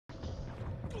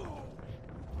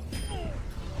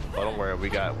Oh, don't worry, we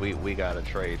got a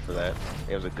trade for that.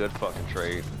 It was a good fucking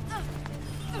trade.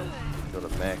 Go to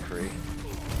Macri.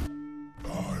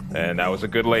 And that was a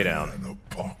good laydown.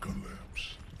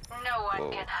 Apocalypse. No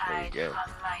one can hide from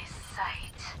my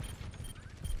sight.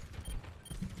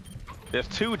 There's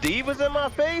 2 divas in my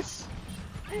face?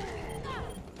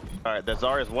 Alright, that's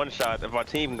Zarya's one shot. If our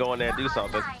team can go in there and do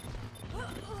something.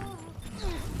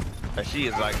 And she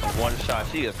is like one shot.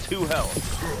 She is 2 health.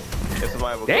 If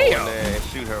somebody will go in there and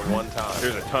shoot her one time.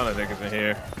 There's a ton of niggas in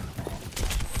here.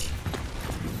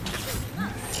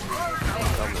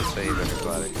 I'm gonna save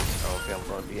everybody. I don't think I'm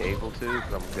gonna be able to,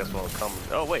 because I'm guess what I'm coming.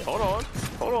 Oh wait, hold on.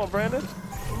 Hold on, Brandon.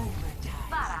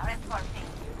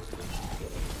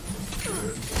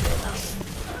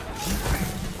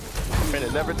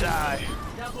 Brandon, never die.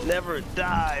 Never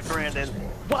die, Brandon.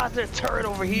 Why is there a turret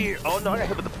over here? Oh no, I got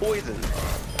hit with the poison.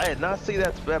 I did not see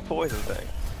that poison thing.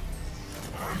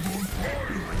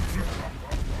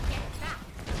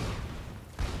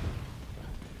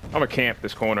 I'm gonna camp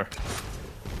this corner.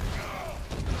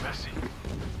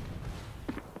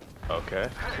 Okay.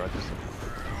 So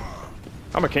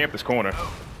I'm gonna camp this corner.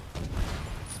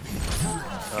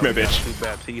 Come here, bitch. 2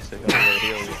 Baptiste and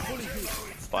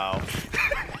wow.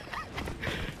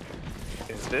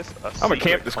 Is this a I'm gonna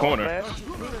camp this corner. match?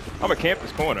 I'm gonna camp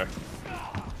this corner.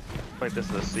 Like this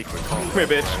is a secret Come combat.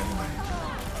 here, bitch.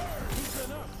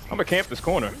 I'm gonna camp this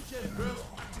corner.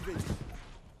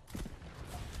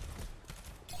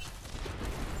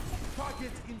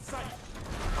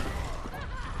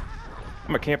 I'm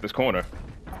gonna camp this corner.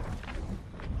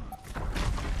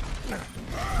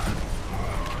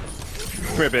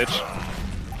 Come here, bitch.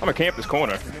 I'm gonna camp this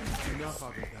corner.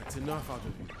 That's enough out of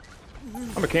you.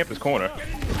 I'm gonna camp this corner.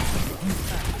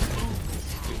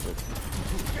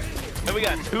 And we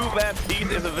got 2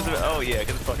 Baptiste as a visitor. Oh yeah, get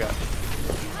the fuck out.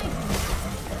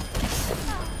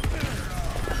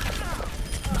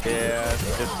 Yeah,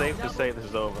 it's safe to say this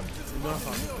is over.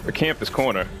 We camp this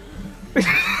corner.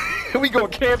 We gonna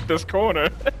camp this corner.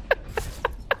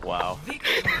 Wow.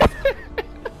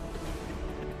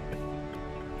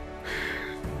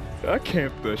 I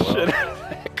camped the shit out of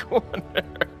that corner.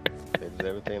 They did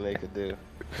everything they could do.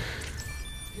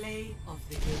 Play of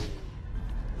the game.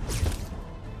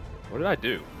 What did I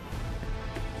do?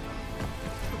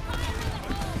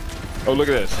 Oh, look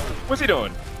at this. What's he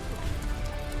doing?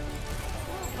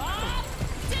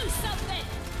 Do something.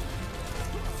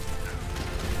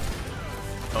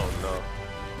 Oh no.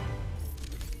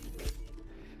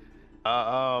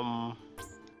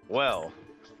 Well.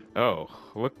 Oh,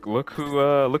 look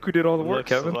who did all the work, Looks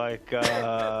Kevin. like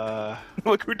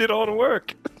Look who did all the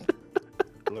work.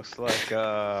 looks like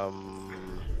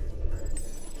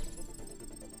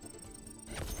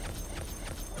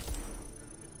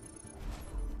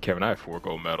Kevin, I have 4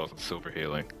 gold medals in silver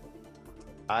healing.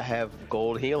 I have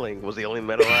gold healing was the only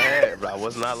medal I had, but I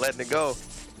was not letting it go.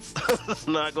 I was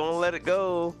not gonna let it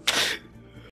go.